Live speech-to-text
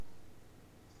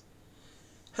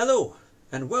Hello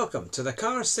and welcome to the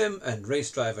Car Sim and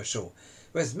Race Driver Show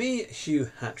with me,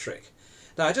 Hugh Hatrick.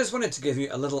 Now I just wanted to give you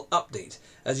a little update,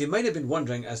 as you might have been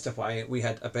wondering as to why we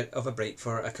had a bit of a break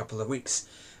for a couple of weeks.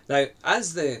 Now,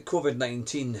 as the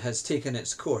COVID-19 has taken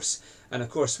its course, and of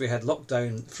course we had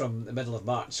lockdown from the middle of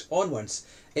March onwards,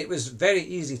 it was very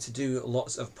easy to do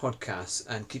lots of podcasts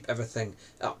and keep everything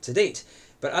up to date.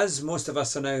 But as most of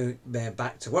us are now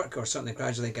back to work, or certainly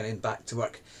gradually getting back to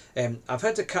work, I've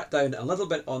had to cut down a little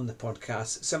bit on the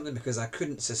podcast simply because I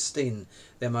couldn't sustain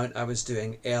the amount I was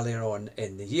doing earlier on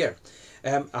in the year.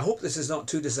 I hope this is not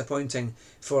too disappointing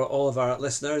for all of our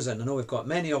listeners, and I know we've got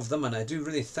many of them, and I do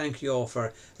really thank you all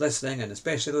for listening, and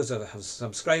especially those that have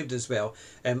subscribed as well.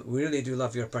 We really do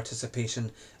love your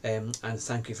participation, and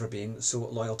thank you for being so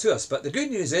loyal to us. But the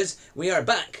good news is we are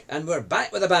back, and we're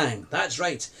back with a bang. That's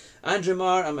right. Andrew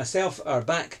Marr and myself are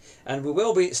back, and we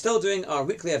will be still doing our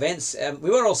weekly events. We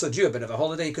were also due a bit of a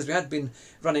holiday because we had been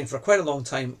running for quite a long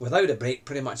time without a break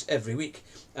pretty much every week,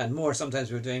 and more sometimes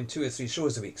we were doing 2 or 3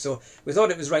 shows a week. So we thought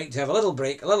it was right to have a little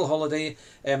break, a little holiday.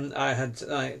 I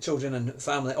had children and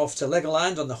family off to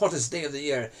Legoland on the hottest day of the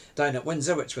year down at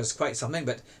Windsor, which was quite something,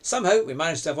 but somehow we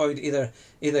managed to avoid either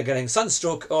getting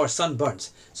sunstroke or sunburnt,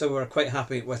 so we were quite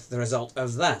happy with the result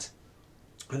of that.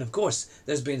 And of course,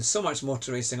 there's been so much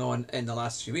motor racing on in the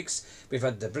last few weeks. We've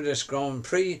had the British Grand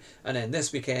Prix, and then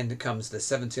this weekend comes the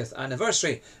 70th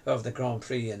anniversary of the Grand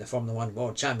Prix in the Formula 1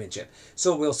 World Championship.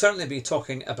 So we'll certainly be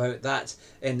talking about that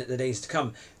in the days to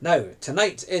come. Now,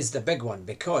 tonight is the big one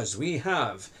because we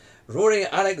have Rory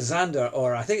Alexander,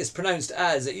 or I think it's pronounced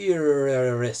as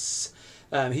Iris.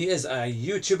 He is a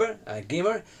YouTuber, a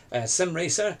gamer, a sim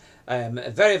racer,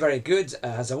 very, very good,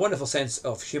 has a wonderful sense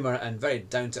of humour and very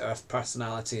down-to-earth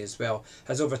personality as well.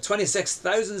 Has over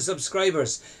 26,000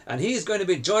 subscribers, and he's going to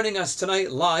be joining us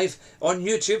tonight live on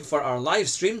YouTube for our live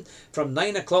stream from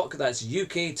 9 o'clock, that's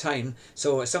UK time.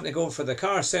 So it's something to go for the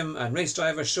Car Sim and Race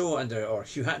Driver Show or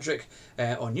Hugh Hatrick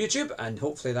on YouTube, and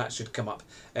hopefully that should come up.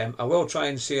 I will try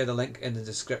and share the link in the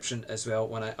description as well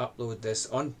when I upload this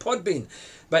on Podbean.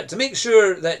 But to make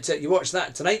sure that you watch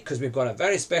that tonight, because we've got a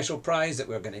very special prize that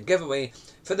we're going to give away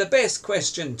for the best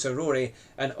question to Rory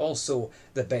and also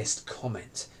the best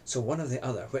comment. So one or the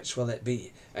other, which will it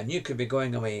be? And you could be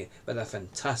going away with a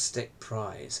fantastic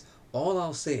prize. All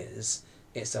I'll say is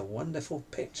it's a wonderful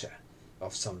picture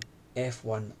of some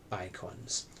F1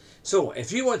 icons. So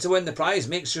if you want to win the prize,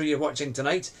 make sure you're watching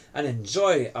tonight and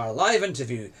enjoy our live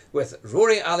interview with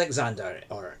Rory Alexander,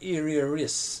 or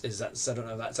Iris, I don't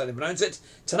know if that's how they pronounce it.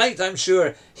 Tonight I'm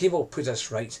sure he will put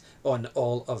us right on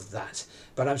all of that.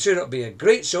 But I'm sure it'll be a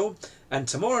great show, and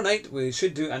tomorrow night we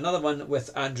should do another one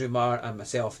with Andrew Marr and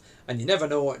myself, and you never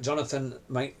know, Jonathan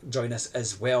might join us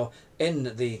as well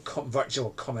in the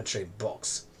virtual commentary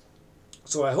box.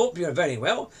 So I hope you're very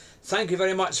well. Thank you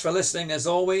very much for listening as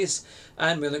always,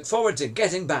 and we look forward to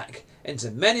getting back into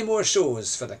many more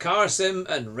shows for the Car Sim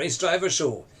and Race Driver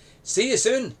Show. See you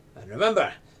soon, and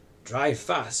remember, drive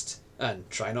fast and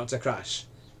try not to crash.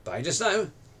 Bye just now.